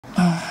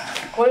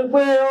mo rí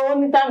pé ó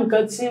ní time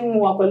kan tí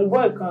mo wà pẹ̀lú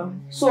boy kan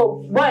so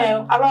boy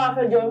yẹn aláwa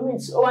fẹ́ jọ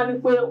meet ó wá ní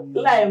pé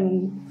láì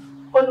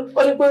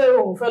ó ní pé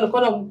òun fẹ́ lo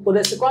condom kò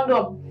dẹ̀ sí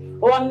condom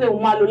ó wá nílé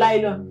òun máa lo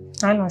nylon.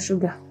 Nylon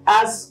sugar.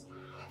 As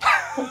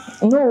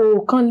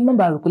no kan má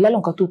bàa rò pé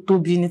nylon kan tó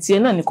tóbi ní tiẹ̀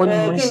náà nìkan ni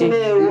mo ń ṣe.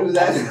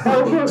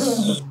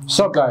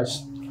 So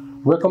guys,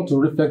 welcome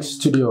to Reflex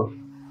Studio.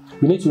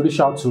 We need to reach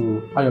out to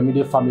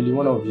Ayomide family,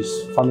 one of his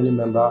family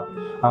member,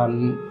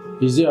 and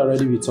he's here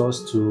already with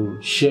us to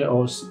share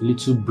us a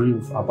little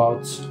brief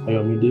about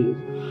Ayomide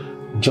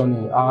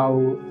journey,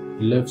 how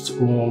he left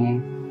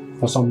home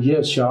for some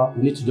years.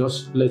 We need to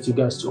just let you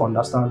guys to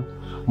understand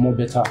more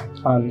better,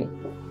 and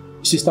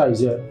sister is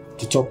here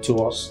to talk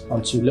to us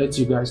and to let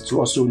you guys to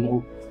also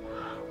know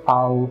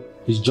how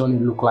his journey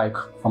looked like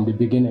from the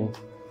beginning.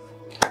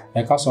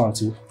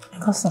 Auntie.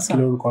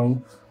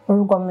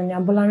 Orúkọ mi ni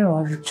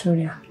Abọ́lárìnwá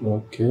Victoria.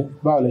 Okay.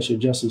 Báwo lẹ ṣe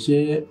jẹ́ sí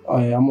ṣé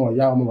ọmọ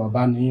ìyá ọmọ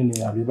bàbá ni yín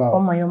ni àbí báwo?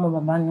 Ọmọ ìyá ọmọ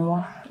bàbá ni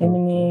wá. Èmi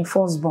ni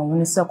first born, mo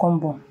ni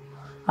second born.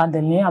 A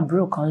dẹ̀ ní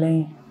àbúrò kan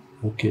lẹ́yìn.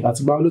 Okay.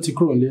 Àti báwo ló ti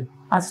kúrò nílé?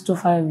 A ti tó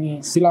 5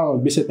 years. Kí láwọn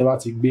ìgbésẹ̀ tẹ́ bá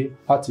ti gbé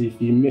láti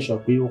fi make sure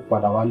pé ó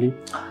padà wálé?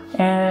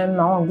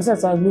 Àwọn ìgbésẹ̀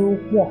tí a gbé ó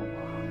pọ̀.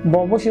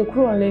 But bó ṣe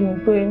kúrò nílé ni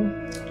pé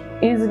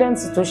incident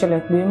tó ṣẹlẹ̀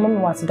pé mọ́mí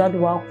wa àti dáàdì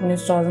wa kú ní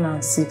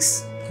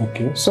 2006.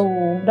 Okay. So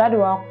daddy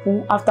wa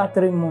kú after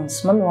 3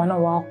 months, mommy wa náà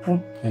wá kú.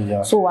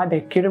 Yeah. So wa de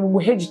kéré gbogbo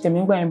age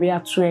tèmi gbà yẹn bí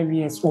 12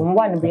 years. Òun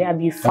wà ní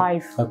bí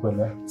 5.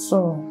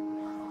 So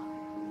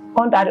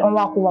on daddy on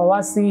wá kú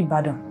wá sí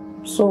Ìbàdàn.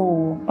 So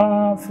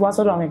on fi wá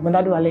sọ́dọ̀ àwọn ẹ̀gbọ́n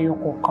daddy wa lẹ́yọ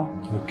kọ̀ọ̀kan.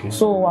 Okay.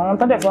 So àwọn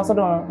tó dẹ̀ fi wá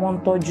sọ́dọ̀ wọn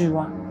tọ́jú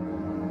wa.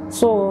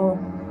 So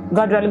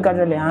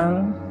gradually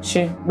an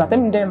ṣe gbà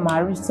tèmi dẹ̀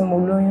marry tí mo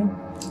lóyún.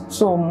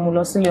 So mo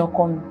lọ sílé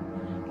ọkọ mi.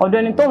 Ọ̀dọ̀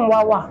ẹni tó ń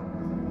wá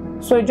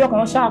so ìjọ kan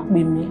ṣáà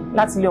pè mí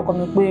láti ilé ọkọ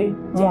mi pé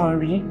wọ́n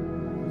rí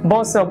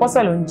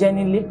bọ́sẹ̀ ló ń jẹ́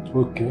nílé.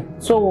 Okay.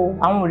 So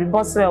àwọn ò rí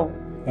bọ́sẹ̀ o.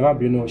 Ẹ má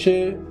bínú,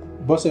 ṣé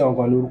bọ́sẹ̀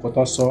ọ̀gàn ni orúkọ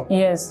tán sọ?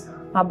 Yes,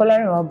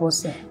 Abọ́lárìnwá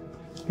bọ́sẹ̀.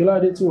 Kí ló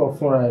dé tí wọ́n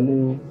fúnra ẹ̀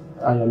ní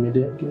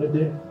Ayọ̀mídé? Kí ló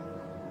dé?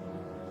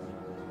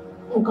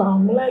 Nǹkan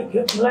mo like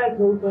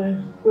orúkọ ẹ̀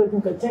pé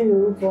nǹkan change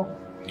orúkọ.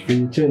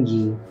 Kí change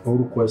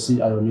orúkọ ẹ̀ sí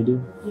Ayọ̀mídé?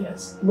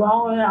 Yes. But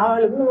àwọn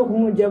ẹlòmíràn kò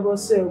mú jẹ́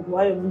bọ́sẹ̀ ògùn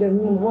Ayọ̀mídé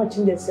mímú wọ́n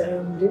change sí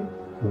Ayọ̀mídé.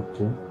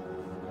 Okay.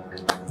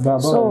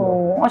 So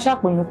wọ́n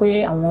ṣàpè mí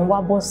pé àwọn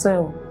wá bọ́sẹ̀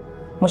o.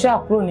 Mo ṣáà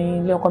kúrò ní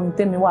ilé ọkọ mi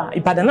tèmi wà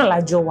Ìbàdàn náà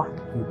lájọ wà.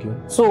 Okay.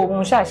 So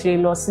mo ṣáà ṣe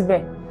lọ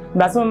síbẹ̀.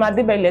 Ìgbà tí mo máa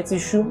débẹ̀ ilẹ̀ ti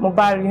ṣú, mo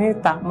bá rí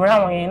níta, mo rí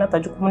àwọn yẹn náà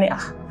tọ́jú kú ní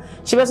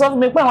ṣe bẹ́ sọ fún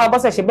mi pé àwọn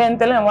abọ́sẹ̀ ṣe bẹ́ẹ̀ ń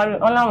tẹ́lẹ̀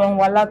wọn láwọn ń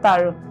wá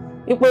látàárọ̀.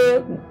 Wípé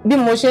bí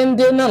mo ṣe ń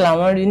dé náà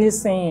làwọn rí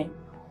nísìnyẹn.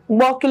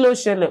 Gbọ́ kí ló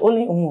ṣẹlẹ̀? Ó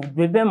ní òun ò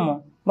gbé bẹ́ẹ̀ mọ́.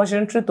 Bó ṣe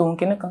ń treat òun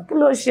kinní kan. Kí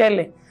ló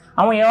ṣẹlẹ̀?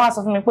 Àwọn yẹn wá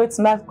sọ fún mi pé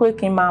tí n bá pé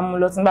kí n máa mú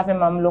lọ, tí n bá fẹ́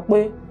máa mú lọ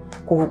pé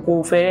kò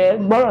fẹ́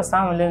gbọ́rọ̀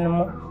sáwọn lẹ́nu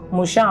mọ́.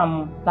 Mo ṣáà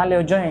mú lálẹ́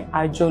ọjọ́ yẹn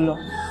àjọ lọ.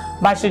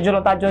 Bá ṣe jọ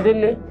lọ tájọ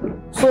délé.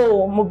 So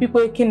mo bí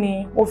pé kí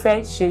ni ó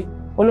fẹ́ ṣe?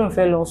 Ó lóun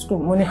fẹ́ lọ school.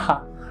 Mo ní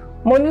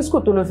mo ní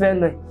school tó ló fẹ́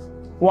lọ ẹ̀.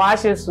 Wàá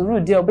ṣe sùúrù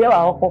díẹ̀ bí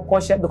wàá kọ́kọ́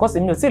kọ́ṣẹ́ because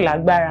èmi ò tí ì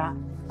lágbára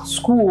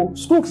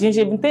school kì í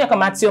ṣe ibi téèyàn kan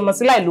máa ti ọmọ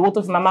sí láì lówó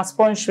tó fi máa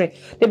sponsor ẹ̀.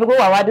 Débi pé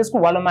wàá wá dé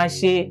school wàá lọ máa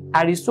ṣe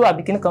àrísú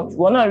àbí kíní kan.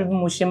 Ìwọ náà rí bí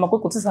mo ṣe mọ̀ pé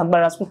kò tí ì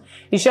sàgbára school.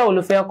 Iṣẹ́ wo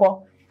ló fẹ́ kọ́?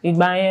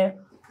 Ìgbà yẹn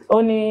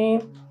ó ní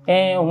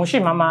òun sì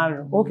máa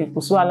rò okay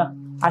kò sí wàhálà.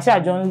 Àṣà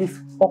àjọ ń leave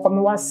ọkọ mi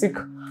wá sick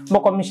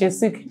bọ́kọ mi ṣe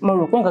sick mo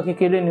rò pé nǹkan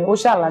kékeré ni ó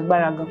ṣáà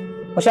lágbára gan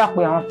mo ṣáà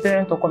pé àwọn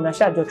parent ọkọ mi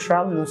àṣà àjọ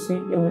travel lọ sí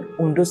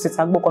Ondo State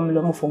agbọ́kọ mi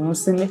lọ mo fòun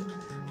sílé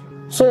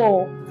so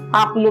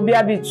a lò bí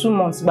i 2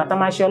 months gbà tá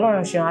máa ṣe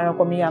Ọlọ́run ṣe ara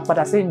ọkọ mi yà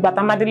padà sí gbà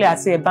tá máa délé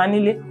àti ẹ̀bá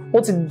nílé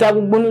ó ti da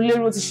gbogbo nílé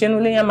ó ti ṣe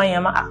nílé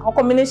yamayama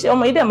ọkọ mi ní ṣe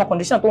ọmọ yìí dẹ̀ mọ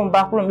condition tó ń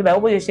bá kúrò níbà ó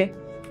bó ṣe ṣe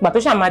gbà tó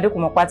ṣàmàdé kò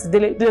mọ̀ pa ti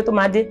délé tó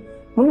máa dé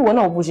mo ní ìwọ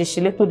náà bó ṣe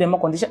ṣe lé tó dẹ̀ mọ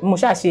condition mo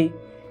ṣáà ṣe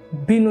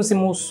bínú sí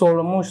mo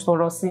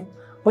sọ̀rọ̀ sí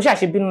bó ṣáà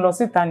ṣe bínú lọ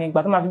síta ní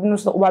ìgbà tó máa fi bínú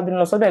ó bá bínú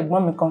lọ sọ́dọ̀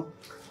ẹ̀gbọ́n mi kan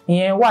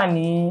ìyẹn wà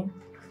ní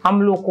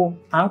Amúlòkó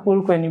à ń pe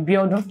orúkọ ẹ̀ ní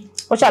Bíọ́dún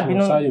ó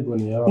ṣàbínú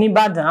ní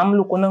Ìbàdàn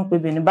Amúlòkó náà ń pe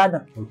bẹ̀ ní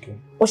Ìbàdàn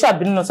ó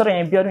ṣàbínú lọ sọ́dọ̀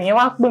yẹn Bíọ́dún yẹn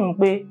wá pè mí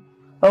pé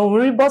òun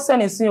rí bọ́sẹ̀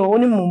ní sí ó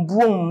ní mò ń bú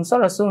òun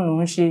sọ̀rọ̀ sí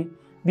òun ń ṣe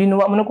bínú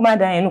wa mo ní kó má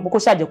da yẹn nù kó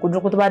ṣàjẹ́ kó dúró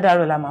kó tó bá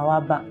dàrọ̀ la máa wá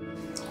bá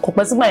kò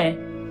pẹ́ sígbà yẹn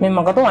mi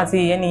mọ̀ nǹkan tó wà tí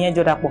ìyẹn nìyẹn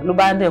jọ dàpọ̀ ló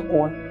bá dẹ̀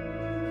kọ́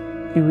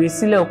ìwé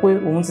sílẹ̀ pé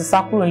òun ti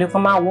sá kúrò nílé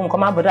kán máa wo nǹkan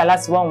má bọ̀dà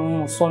láti wá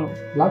òun sọnù.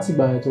 Láti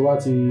ìgbà yẹn tó wá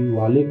ti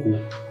wà lẹ́kọ̀ọ́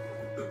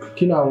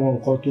kí ni àwọn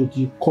nǹkan tó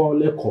ti kọ́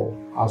lẹ́kọ̀ọ́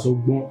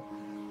àsọgbọ́n?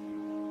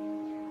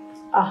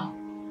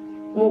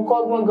 Mo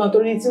kọ́gbọ́n gan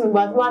torí tí mo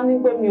bá tí wá ní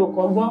pé mi ò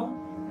kọ́gbọ́n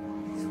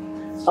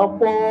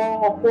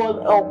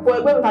ọ̀pọ̀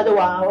ẹgbẹ́ mi tàjọ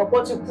wà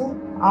ọ̀pọ̀ ti kú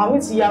àwọn mi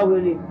ti ya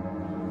wèrè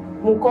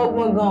mo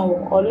kọ́gbọ́n gan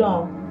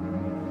Ọlọ́run.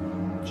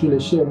 Ṣé lè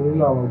ṣe ẹ̀mí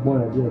nínú àwọn ọgbọ́n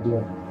rẹ̀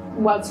díẹ̀díẹ̀?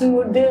 Ìgbà tí mo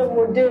dé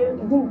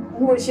bí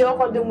mo ṣe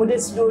ọkọ̀ dé mo dé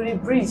sí orí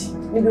bridge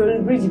níbi orí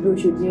bridge bí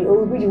Òṣòdì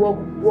orí bridge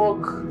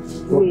walk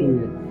way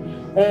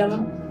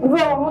mo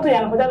fẹ́ wọ mọ́tò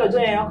yàrá kọjá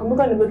lọ́jọ́ yẹn ọkọ̀ mi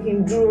kàn ní pé kí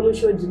n dúró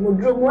lóṣòdì mo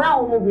dúró mo rí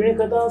àwọn ọmọbìnrin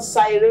kan tó ń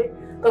sa eré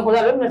kan kọjá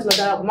lómìnira tí lọ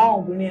darapọ̀ mọ́ àwọn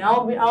obìnrin àwọn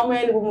ọmọ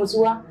yẹn ní gbogbo mo ti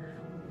wá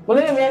mo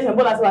lé mi ẹsẹ̀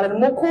bọ́ láti wà lẹ́nu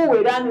mo kó òwe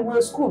dání wọ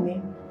skul mi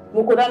mo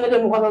kó dání lé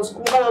mo kọ́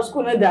lọ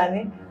skul náà dání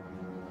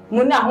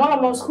mo ní àwọn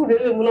ọmọ school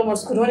lele mo lọ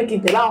school wọ́n ní kí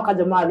n tẹ̀lé àwọn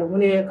kájọ máa lọ mo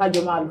ní kájọ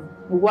máa lọ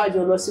gbogbo àjọ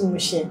lọ sí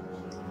Mushin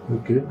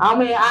okay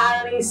àwọn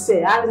arìnsẹ̀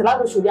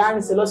láti Òṣòdì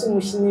arìnsẹ̀ lọ sí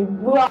Mushin ní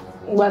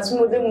ìgbà tí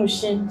mo dé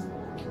Mushin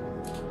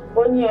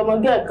ó ní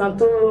ọmọge kan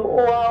tó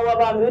wá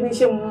bá mi ó ní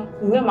ṣé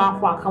mo máa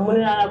fa nǹkan mo ní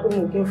rárá pé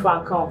mo kì í fa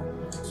nǹkan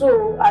so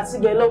àti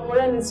bẹ́ẹ̀ lọ mo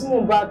rẹ́ni tí mo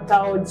bá ta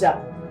ọjà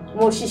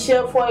mo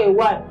ṣiṣẹ́ for a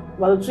while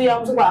ìgbà tó tún yá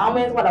mo tún padà àwọn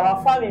ẹni padà wá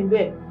fà mí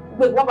bẹ́ẹ̀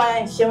pé bàbá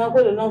yẹn ṣiṣẹ́ wọn pé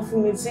lè náà fún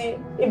mi tí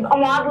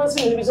ọmọ adúró sí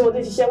mi níbi tí mo ti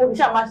ṣiṣẹ́ mo fi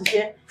ṣàmà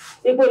ṣiṣẹ́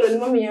pé lè ní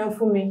mọ́mí yẹn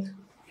fún mi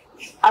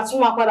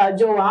àtúmọ̀ padà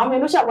jọ wà àwọn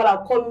ẹni ló ṣàpadà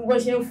kọ́ mi bó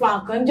ṣe ń fa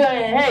nǹkan jọ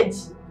yẹn hedge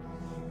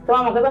tó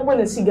máa mọ̀ kẹ́tọ́ pé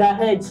ní cigar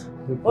hedge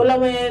ó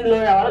lọ́mọ yẹn lọ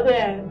rà wá lọ́jọ́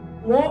yẹn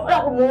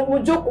mo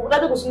jókòó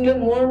lájòkó sínú ilé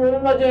mo ń ronú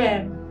lọ́jọ́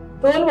yẹn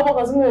tó ní bàbá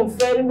kan tí mò ń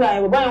fẹ́ nígbà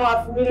yẹn bàbá yẹn wá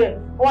fi mí lẹ̀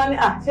ó wá ní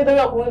ṣé torí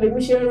ọkùnrin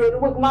lèmi ṣe ń ronú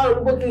pé kí n má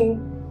ronú pé kí n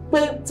pé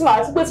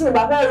tí mi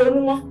bá fẹ́ ronú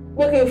mọ́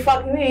pé kí n fa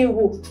kí ní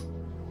ìwò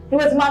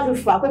nígbà tí máa fi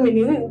fà pé mi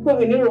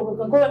ní ro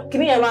kankan kí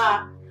ní yẹn máa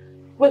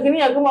pé kí ní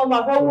yẹn kí wọ́n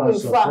máa fẹ́ wù mí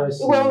fà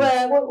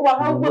ìwé kó máa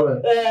fẹ́ gbọ́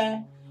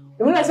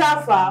èmi náà ṣáà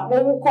fà mo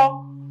wúkọ́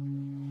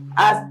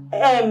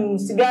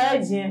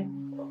sìgárẹ́ẹ̀tì yẹn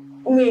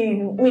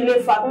mi lè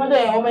fà tó mọ́jọ́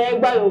yẹn ọmọ yẹn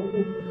gbá yòókù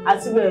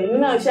àti bẹ́ẹ̀ èmi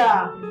náà ṣáà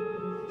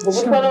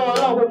bòbó pẹ́ lọ́wọ́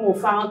Ọlọ́run pé mo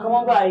fa àwọn kan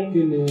mọ́ báyìí.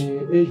 kí ni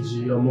éèjì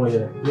ọmọ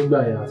yẹn nígbà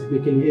yẹn àti pé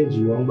kí ni éèjì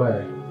wọn gbà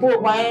yẹn.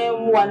 gbogbo àyẹn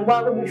mo wà nígbà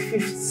tó bí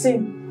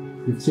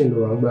 15 ló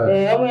wà gbà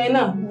yẹn. ọmọ yẹn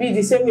náà bí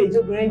the same age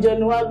obìnrin jọ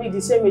ni wá bí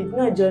the same age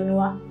náà jọ ni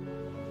wá.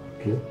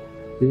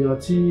 èèyàn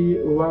tí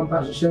ó wá ń bá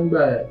ṣiṣẹ́ ń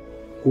gbà yẹn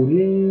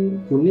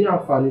kò ní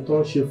àǹfààní tó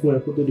ń ṣe fún ẹ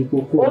kó tó di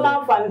kókó. ó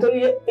láǹfààní torí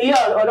ilé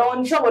ọ̀dọ̀ wọn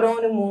ní ṣọ́ọ̀bù ọ̀dọ̀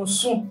wọn ni mò ń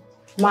sùn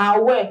màá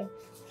wẹ̀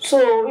so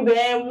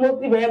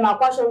ibẹ̀ yẹn màá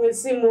pàṣọ mi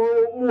sí mo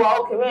wà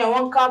òkè bẹ́ẹ̀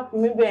wọ́n káàpù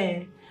mi bẹ̀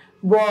yẹn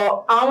bọ̀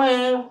àwọn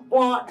yẹn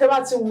wọn tẹ́ bá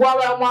ti wá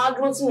wá wọn á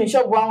dúró tì mí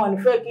ṣọ́ọ̀bù àwọn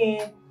nífẹ̀ẹ́ kí n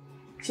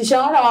ṣiṣẹ́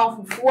wọn náà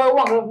wọ́n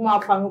wà kí máa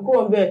fà mí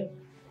kúrò bẹ́ẹ̀.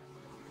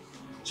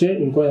 ṣé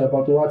nǹkan yẹn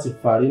kan tó wá ti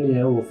fà rí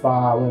nìyẹn ò fa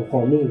àwọn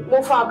nǹkan míì. mo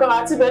fa nǹkan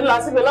àti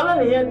bẹ́ẹ̀ lọ́nà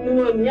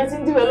nìyẹn tí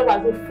ń dìbẹ̀ lọ́gbà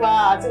ti fa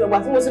àti ìgbà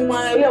tí mo ti mọ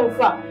ilé ń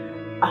fà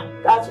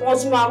wọ́n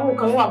tún máa mú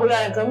nǹkan mi wà pé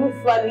nǹkan mi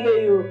fa lílé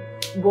yìí o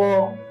bọ̀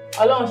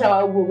Ọlọ́run ṣàwà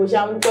gbogbo ṣe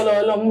àmúdúpẹ́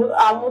lọ́wọ́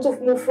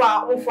Ọlọ́run mo fa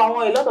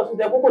àwọn ìlọ́tọ̀ tó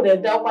tẹ kókò dẹ̀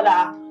dá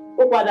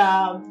ó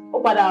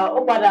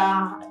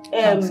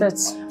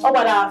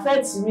padà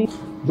affect mi.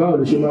 báwo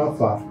ló ṣe máa ń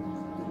fà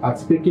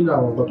àti pé kí ni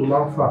àwọn nǹkan tó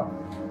máa ń fà.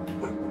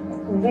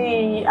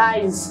 bíi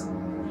eyes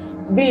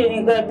bíi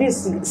nǹkan bíi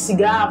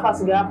sìgá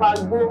afa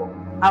gbó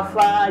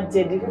afa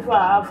jẹ̀dí fífà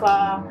afa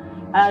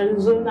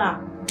Arizona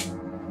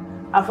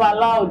afa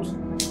loud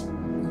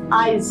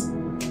eyes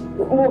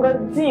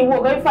tí ìwọ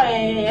ọ̀gá ifá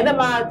yẹn dẹ́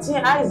máa tí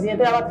eyes yẹn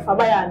tẹ́lẹ̀ bá ti fà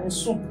báyà ní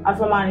sùn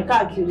àfi máa rìn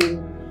káàkiri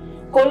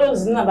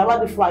colors náà tá bá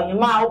ti fà yẹn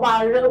ó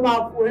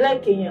máa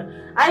rẹ́ẹ̀kì yẹn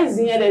eyes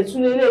yẹn dẹ̀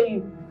tún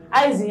lélẹ́yìí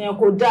eyes yẹn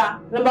kò dáa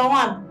number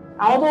one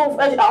àwọn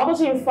tó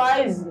ṣe ń fa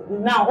eyes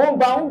náà ó ń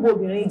ba ń bo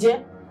obìnrin jẹ́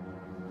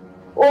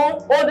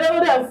ó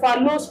dẹ̀ fa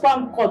low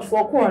sperm count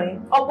fọkùnrin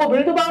ọkọ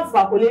obìnrin tó bá ń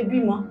fà kò lè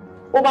bímọ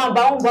ó máa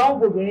ba ń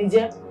bo obìnrin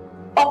jẹ́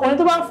ọkùnrin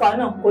tó bá ń fà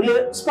náà kò lè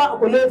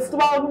tó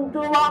bá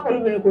pẹ̀lú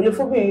obìnrin kò lè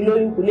fóbìnrin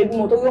lóyún kò lè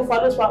bímọ tó yóò fa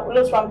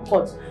low sperm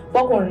count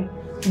fọkùnrin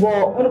bọ̀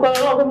mo ní kọ́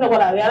ọlọ́run gómìnà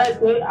padà realize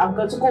pé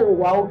àǹkan tí kò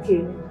wà òkè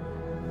ni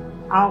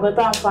àwọn kan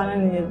tá à ń fa náà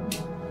nìyẹn.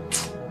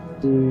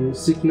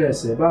 sickness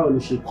ẹ báwo ló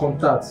ṣe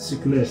contact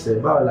sickness ẹ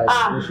báwo la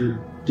ṣe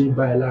dé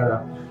báyìí lára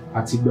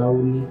àti ìgbà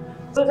wo ni.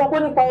 tó sọ pé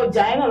nípa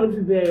ọjà yẹn náà ló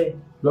fi bẹ̀rẹ̀.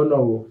 lọ́nà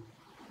wo.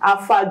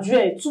 àfàjù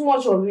ẹ̀ too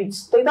much of it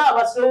torí táwọn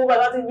bá ti lówó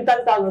bá ti bí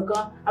 30,000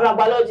 kan a máa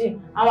gba lọ́jì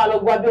a máa lọ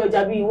gba bí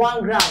ọjà bíi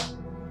 1 gram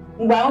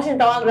ìgbà wọn ṣì ń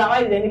ta 1 gram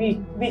láì lẹ́ níbi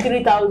bíi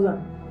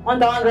 3,000 wọ́n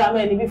ta 1 gram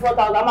ẹ̀ níbi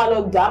 4,000 a máa lọ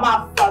gbà a máa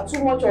fà too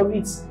much of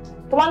it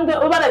tó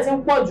bá dẹ̀ ti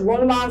ń pọ̀ jù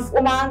wọ́n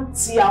ó máa ń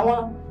ti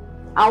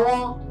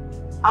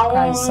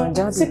àwọn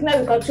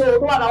sickness kan tí ó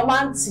wà náà ó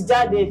máa ń tì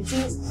jáde tí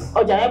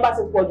ọjà yẹn bá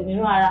ti pọ̀ jù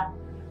nínú ara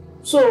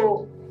so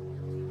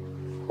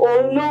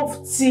òun ló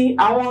ti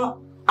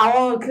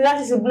àwọn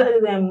kíláàsì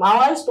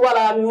àwọn àìsàn tó wà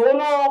lára mi òun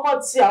ló kọ́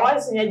ti àwọn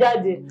àìsàn yẹn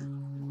jáde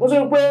mo tún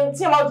rí pé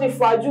tí ẹ̀ máa ti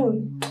fà jù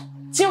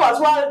tí ẹ̀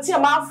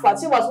máa fà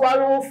tí ẹ̀ máa tún wá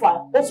lówó fà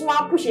ó tún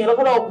máa pùṣì yẹn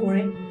lọ́sọ́dọ̀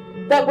ọkùnrin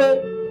tẹ́ pé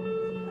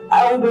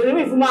àwọn obìnrin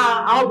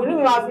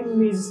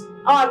mi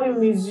máa fi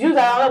misuse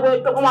ara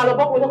wọn pé wọ́n máa lọ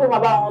bọ́kùnrin tó kọ́ máa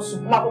bá wọn sùn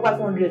wọ́n máa kó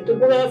 500 tó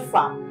gbé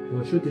fà.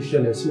 ṣé ó ti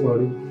ṣẹlẹ̀ sí wọn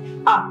rí?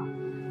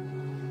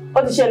 ó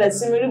ti ṣẹlẹ̀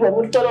sí mi rí bọ̀ mo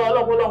dúpẹ́ lọ́wọ́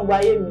Ọlọ́run ló ń gba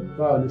ayé mi.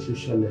 báwo ló ṣe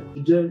ṣẹlẹ̀?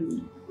 jẹ́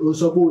o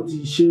sọ pé o ti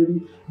ṣe rí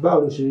báwo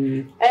ló ṣe rí?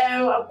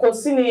 kò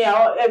sí ni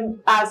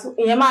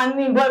ìyẹn máa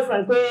ní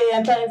boyfriend pé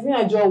ẹ̀ńtà ẹni tí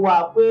yàn jọ wà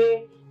pé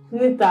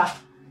níta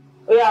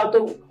tó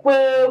pé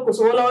kò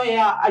sówó lọ́wọ́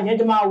yẹn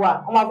àjẹjọ́ máa wà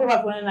wọ́n máa fẹ́ fà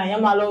fún ẹ̀yìn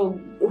yẹn máa lọ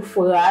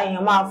fòrà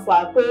èèyàn máa fà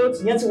pé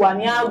yẹn ti wà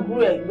ní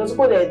àgùrù ẹ̀ nǹkan tí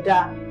kò dẹ̀ da.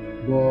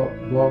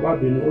 bọ̀ má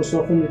bínú ó sọ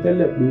fún mi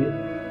tẹ́lẹ̀ pé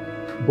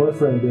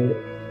boyfriend ẹ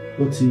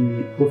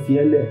ó fi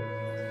ẹ́ lẹ̀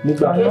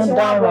nígbà kì í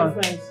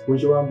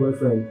ṣe one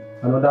boyfriend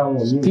another one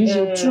mi. kì í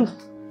ṣe two.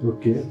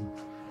 okay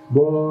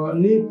bọ̀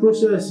ní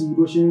process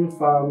bó ṣe ń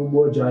fa gbogbo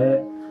ọjà yẹn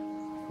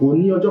kò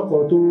ní ọjọ́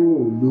kan tó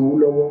lówó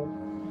lọ́wọ́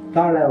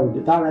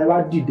tára ẹ wá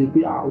dìde pé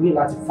o ní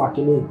láti fa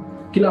kínní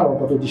kí làwọn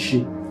nǹkan tó ti ṣe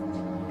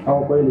àwọn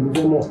ọkọ ilé mi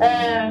fẹ́ mọ̀.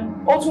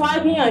 Ó tún wá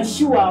kíyàn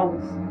ṣìwà wù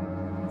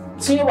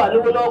tí yóò wà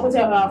lówó lọ́wọ́ kó tí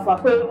a máa fà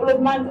pé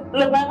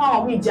olóògbé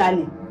káwọn míì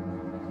jalè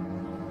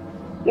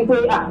wípé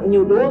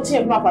ìyẹn olówó tí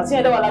yẹn fi máa fà tí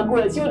yẹn dẹ́wà lágbo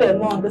rẹ̀ tí yóò dẹ̀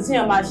mọ nǹkan tí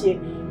yẹn máa ṣe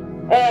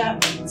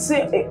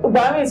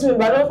ìgbà míì tí mi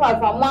ìgbà ló fà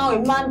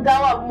máa ń dá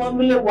wà mọ́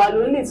mi lè wà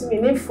lórí lè tí mi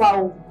ní fa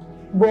o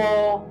bọ̀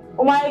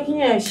ó máa ń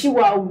kíyàn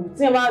ṣìwà wù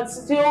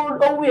tí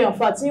ó wù yàn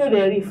fà tí yóò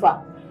dẹ̀ rí fà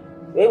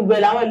ibẹ̀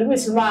làwọn ẹlòmíì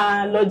ti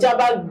máa lọ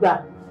jábá gbà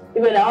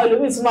ibẹ̀ làwọn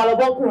ẹlòmíì ti máa lọ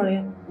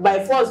bọ́kùnrin by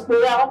force pé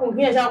ọkùnrin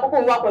kí yẹn ṣe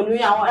ọkùnrin wà pẹ̀lú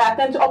yín àwọn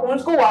atẹ́ntí ọkùnrin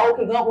tí kò wà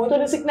òkè gan ọkùnrin tó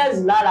ní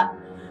sickness lára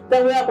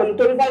tẹ́wọ́n yà pẹ̀lú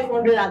torí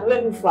 500 àti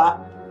lẹ́nu fà á.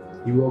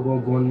 Ìwọ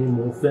gangan ni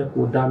mo fẹ́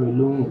kó dá mi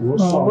lóhùn ìwọ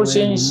sọ bó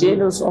ṣe ń ṣe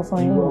ló sọ fún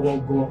yín. Ìwọ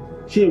gangan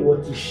ṣé ìwọ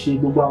ti ṣe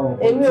gbogbo àwọn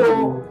èmi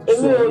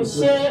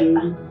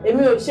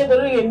ò ṣe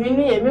torí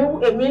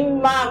èmi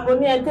máa mo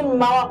ní ẹni tí mi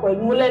máa wà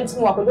pẹ̀lú mo lẹ́ni tí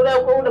mo wà pẹ̀lú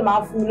lẹ́yìn pé ó lè máa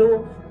fún mi lówó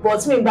bọ̀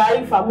tí mi bá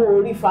rí fà mo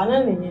ò rí fà náà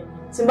nìyẹn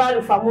tí bá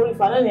rí fà mo rí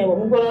fà náà nìyẹn bọ̀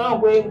mi gbọ́dọ̀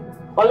náà pé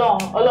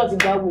Ọlọ́run ti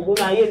gba gbogbo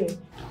ayé mi.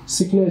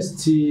 Sickness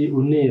tí o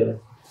ní ẹ̀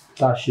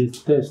ta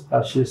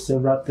ṣe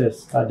several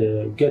tests ta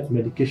dẹ̀ get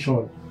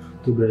medication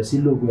tó bẹ̀rẹ̀ sí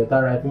lóògùn ẹ̀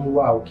tára ẹ̀ fi ń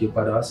wà òkè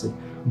padà sí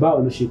báwo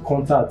ló ṣe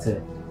contact ẹ̀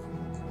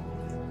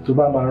tó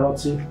bá máa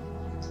rántí.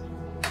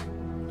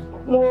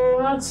 Mo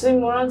rántí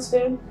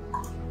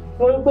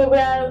mo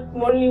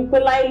rí pé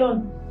nylon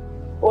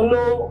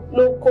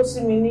ló kó sí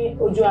mi ní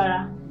ojú ara.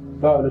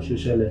 Báwo ló ṣe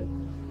ṣẹlẹ̀.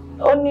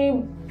 Ó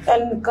ní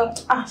ẹnìkan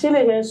ṣé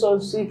lè ṣe sọ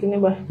sí kíní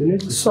báyìí.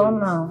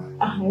 Sọ́nà.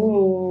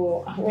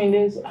 Mi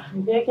lè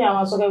jẹ́ kí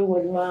àwọn asọ́kẹ́ gbogbo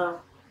ọdún máa.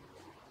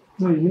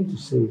 No, you need to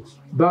say it.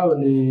 Báwo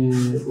ni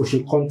o ṣe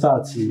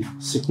contact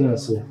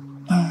sickness ẹ?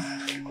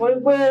 Mo rí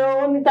pé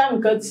ó ní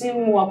táìmù kan tí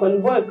mo wà pẹ̀lú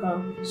bọ́ọ̀ kan.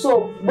 So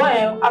bọ́ọ̀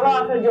yẹn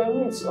abáwáfẹ́jọ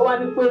meet ó wá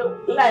ní pé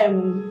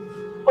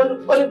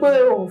ó ní pé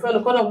òun fẹ́ lo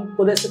condom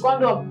kò dẹ̀ sí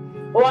condom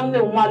ó wá nílé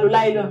òun máa lo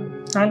nylon.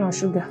 Nylon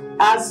sugar.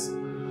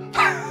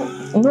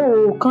 No,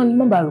 kan ní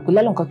mọ̀bà rò pé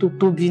lálọ́ nǹkan tó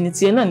tóbi ní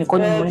tiẹ̀ náà nìkan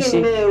ni mo ń ṣe.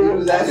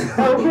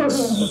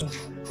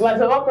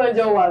 Ìgbàsẹ̀ ọkọ̀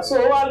ẹjọ́ wà so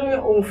ó wá ní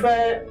òun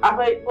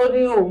ó ní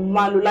òun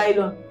máa lo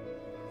nylon.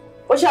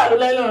 Ó ṣàlò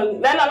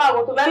nylon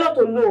aláwọ̀ tó nylon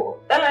tó lò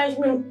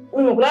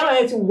nylon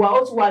yẹn ti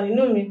wà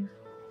nínú mi.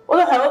 Ó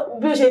lọ́sàá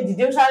bí ó ṣe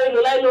dìde ó sáré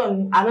lo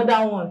nylon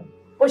another one.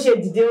 Ó ṣe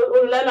dìde ó lo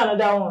nylon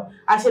another one.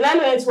 Àṣẹ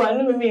nylon yẹn ti wà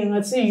nínú mi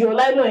ìrántí yọ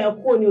nylon yẹn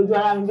kúrò ní ojú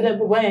ara mi bí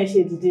gbogbo yẹn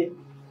ṣe dìde.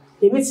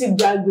 Èmi ti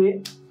gbàgbé.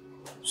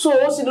 So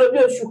ó sì lò bí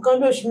oṣù kan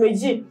bí oṣù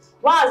méjì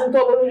wọ́n àti tó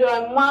olójú ara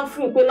mi máa ń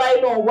fi pé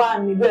nylon wà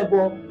níbẹ̀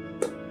bọ́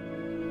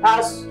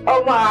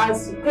ọmọ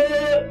pé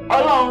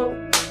Ọlọ́run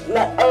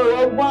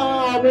ọgbọ́n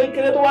ọmọ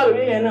kékeré tó wà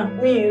lórí yẹn náà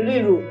mi ì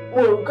ríro mo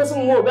rò nǹkan tí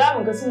mo rò bí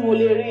àwọn nǹkan tí mo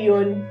lè rí yọ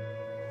ni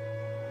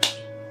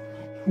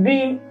bí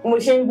mo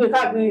ṣe ń gbé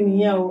káàkiri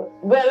nìyẹn o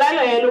bẹ́ẹ̀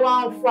nylon yẹn ló wá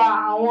ń fa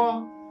àwọn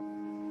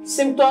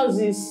symptoms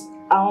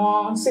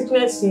àwọn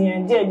sickness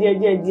yẹn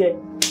díẹ̀.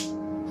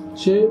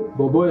 Ṣé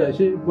bọ̀bọ̀ yẹn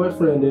ṣé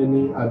boyfriend ẹ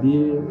ni àbí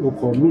o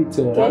kàn meet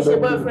ẹ? Kì í ṣe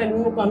boyfriend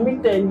mo kàn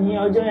meet ẹ ní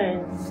ọjọ́ yẹn.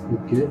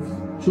 Okay.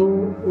 Ṣé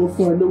ó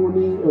fún ẹ lówó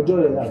ní ọjọ́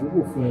yẹn àbí kò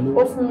fún ẹ lówó?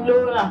 Ó fún mi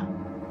lówó náà.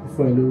 Ó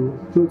fún ẹ lówó.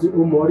 Ṣé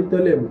o mọ̀ rí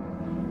tẹ́lẹ̀ mi?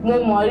 Mo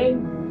mọ̀ rí.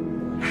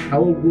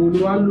 Àwọn oògùn ló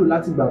wá lò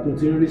láti ìgbà tó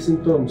ti ń rí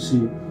symptoms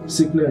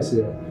sickness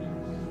yẹn.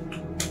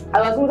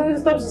 Àgbà tí mo ti rí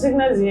symptoms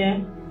sickness yẹn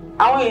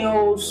àwọn èèyàn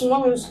ò súnmọ́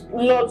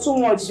mi lọ too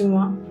much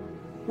mọ́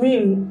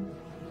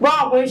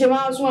báwọn ọkùnrin ṣe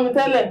máa ń súnmọ́ mi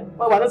tẹ́lẹ̀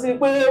wọ́n gbà tó ti rí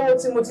pé owó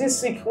tí mo ti ń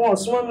sick wọn ò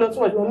súnmọ́ mi lọ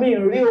too much mọ́ mi ì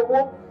rí owó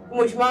bí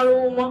mo ṣe máa ń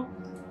rówó mọ́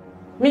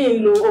mi ì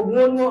lo oògùn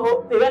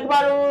tèmi tó bá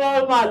rówó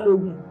lọ́wọ́ máa lo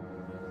oògùn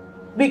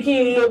bí kí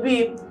n lo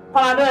bíi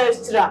Panadol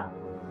extra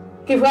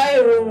kí n fi ráyè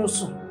rọrùn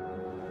sùn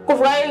kó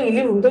fi ráyè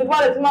relieve mi tó bá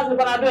lè tí máa ti lo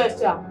Panadol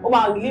extra ó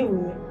máa relieve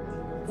mi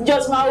níjọ́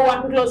tí máa rówó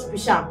Ampiclox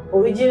Pisham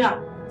original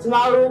tí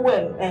máa rówó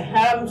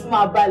ara mi tún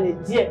máa balẹ̀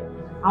díẹ̀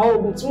àwọn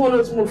oògùn tí mo lò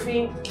tí mo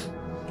fi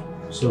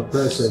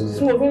suppress ẹni.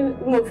 Tí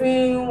mo fi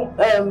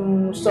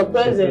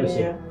suppress ẹni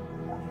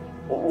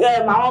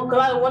àwọn kan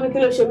láti wọ́n ní kí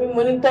ló ṣe mí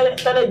mo ní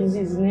tẹ́lẹ̀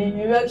disease ní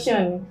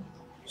infection ni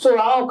so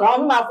àwọn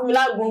kan máa fún mi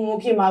lágùn mu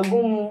kí n máa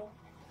gún mu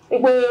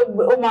wípé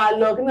ó máa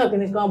lọ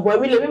kíní kan bọ̀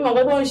èmi lè mímọ̀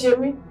nǹkan tó ń ṣe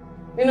mí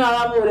nínú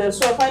ara mo rẹ̀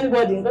sọ fún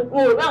anybody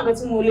mo rò bá nǹkan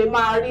tí mo lè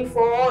máa rí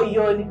fọwọ́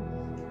yọ ni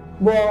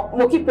bọ̀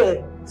mo keep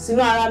ẹ̀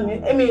sínú ara mi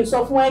èmi sọ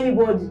fún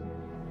anybody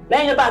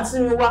lẹ́yìn ìjọba àǹtí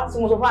mi wá tí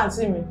mo sọ fún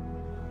àǹtí mi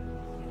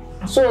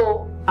so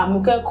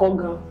àmúkẹ́kọ̀ọ́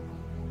gan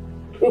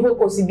wípé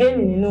kò sí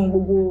géènì nínú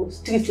gbogbo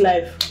street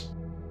life